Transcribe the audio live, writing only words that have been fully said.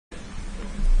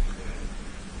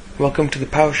Welcome to the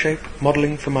PowerShape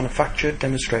Modeling for Manufacture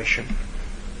demonstration.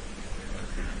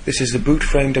 This is the boot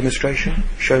frame demonstration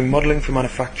showing modeling for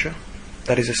manufacture,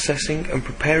 that is assessing and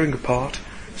preparing a part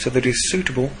so that it is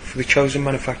suitable for the chosen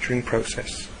manufacturing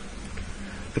process.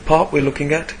 The part we're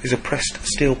looking at is a pressed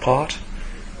steel part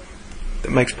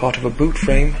that makes part of a boot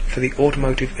frame for the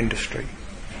automotive industry.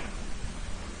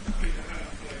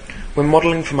 When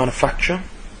modeling for manufacture,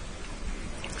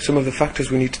 some of the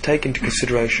factors we need to take into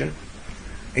consideration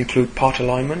include part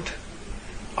alignment,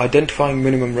 identifying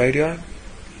minimum radii,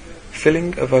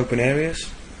 filling of open areas,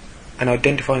 and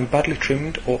identifying badly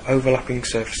trimmed or overlapping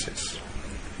surfaces.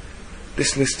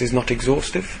 This list is not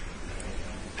exhaustive.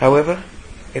 However,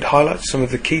 it highlights some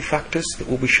of the key factors that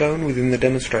will be shown within the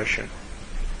demonstration.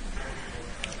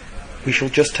 We shall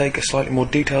just take a slightly more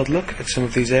detailed look at some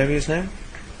of these areas now.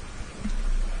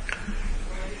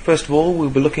 First of all, we'll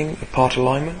be looking at part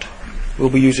alignment. We'll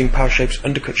be using PowerShape's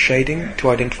undercut shading to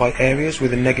identify areas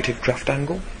with a negative draft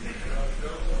angle.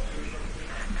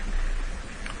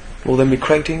 We'll then be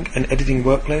creating and editing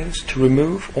work planes to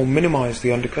remove or minimize the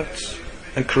undercuts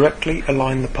and correctly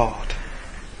align the part.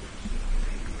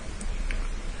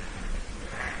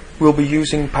 We'll be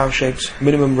using PowerShape's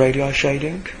minimum radii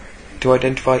shading to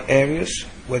identify areas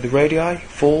where the radii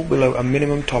fall below a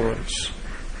minimum tolerance.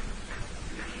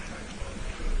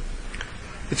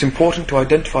 It's important to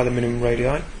identify the minimum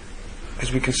radii,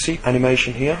 as we can see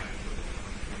animation here.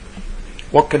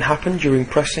 What can happen during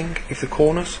pressing if the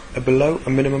corners are below a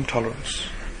minimum tolerance?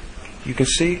 You can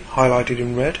see highlighted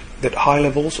in red that high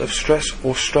levels of stress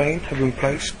or strain have been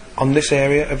placed on this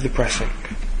area of the pressing.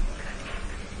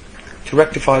 To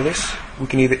rectify this, we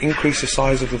can either increase the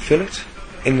size of the fillet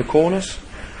in the corners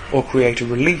or create a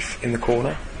relief in the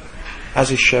corner, as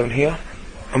is shown here,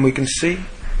 and we can see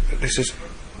that this has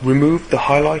removed the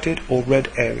highlighted or red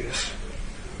areas.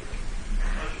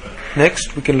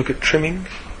 Next, we can look at trimming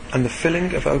and the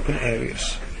filling of open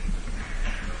areas.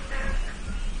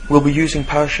 We'll be using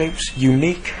PowerShape's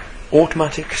unique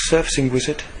automatic surfacing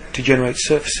wizard to generate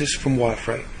surfaces from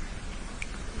wireframe.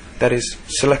 That is,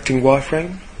 selecting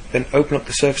wireframe, then open up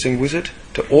the surfacing wizard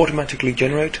to automatically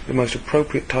generate the most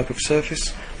appropriate type of surface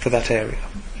for that area.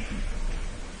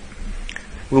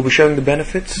 We'll be showing the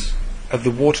benefits of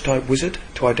the watertight wizard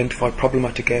to identify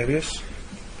problematic areas.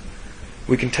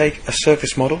 We can take a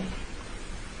surface model,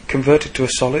 convert it to a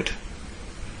solid.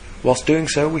 Whilst doing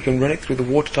so, we can run it through the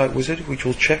watertight wizard, which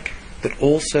will check that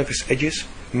all surface edges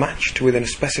match to within a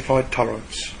specified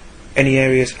tolerance. Any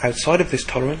areas outside of this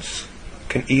tolerance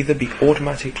can either be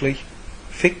automatically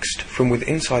fixed from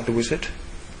within inside the wizard,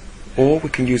 or we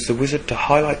can use the wizard to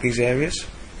highlight these areas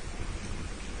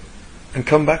and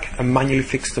come back and manually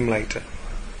fix them later.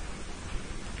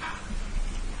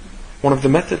 One of the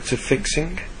methods of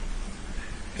fixing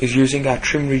is using our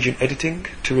trim region editing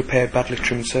to repair badly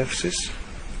trimmed surfaces.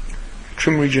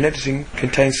 Trim region editing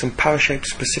contains some PowerShape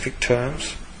specific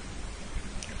terms,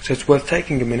 so it's worth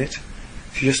taking a minute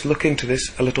to just look into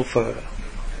this a little further.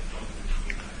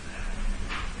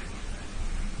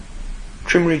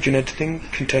 Trim region editing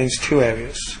contains two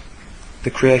areas: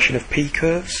 the creation of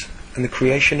P-curves and the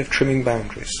creation of trimming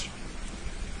boundaries.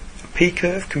 A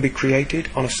P-curve can be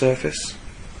created on a surface.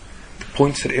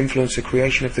 Points that influence the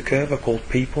creation of the curve are called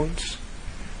P-points,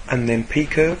 and then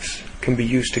P-curves can be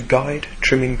used to guide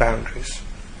trimming boundaries.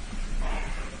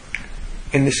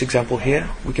 In this example here,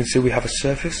 we can see we have a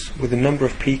surface with a number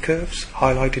of P-curves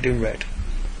highlighted in red.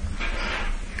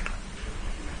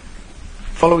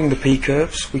 Following the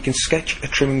P-curves, we can sketch a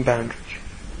trimming boundary.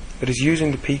 That is,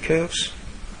 using the P-curves,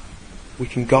 we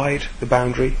can guide the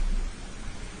boundary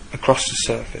across the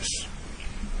surface.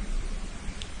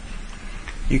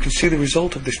 You can see the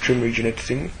result of this trim region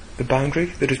editing. The boundary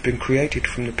that has been created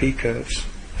from the P-curves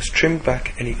has trimmed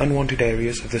back any unwanted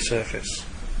areas of the surface.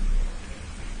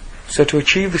 So to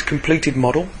achieve this completed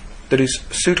model that is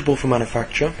suitable for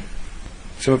manufacture,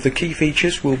 some of the key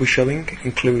features we'll be showing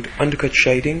include undercut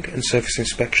shading and surface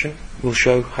inspection. We'll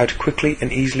show how to quickly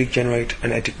and easily generate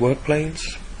and edit work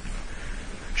planes,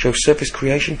 show surface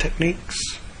creation techniques,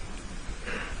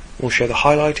 we'll show the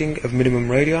highlighting of minimum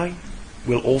radii.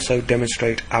 We'll also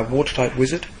demonstrate our watertight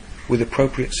wizard with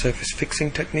appropriate surface fixing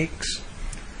techniques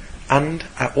and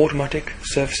our automatic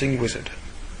surfacing wizard.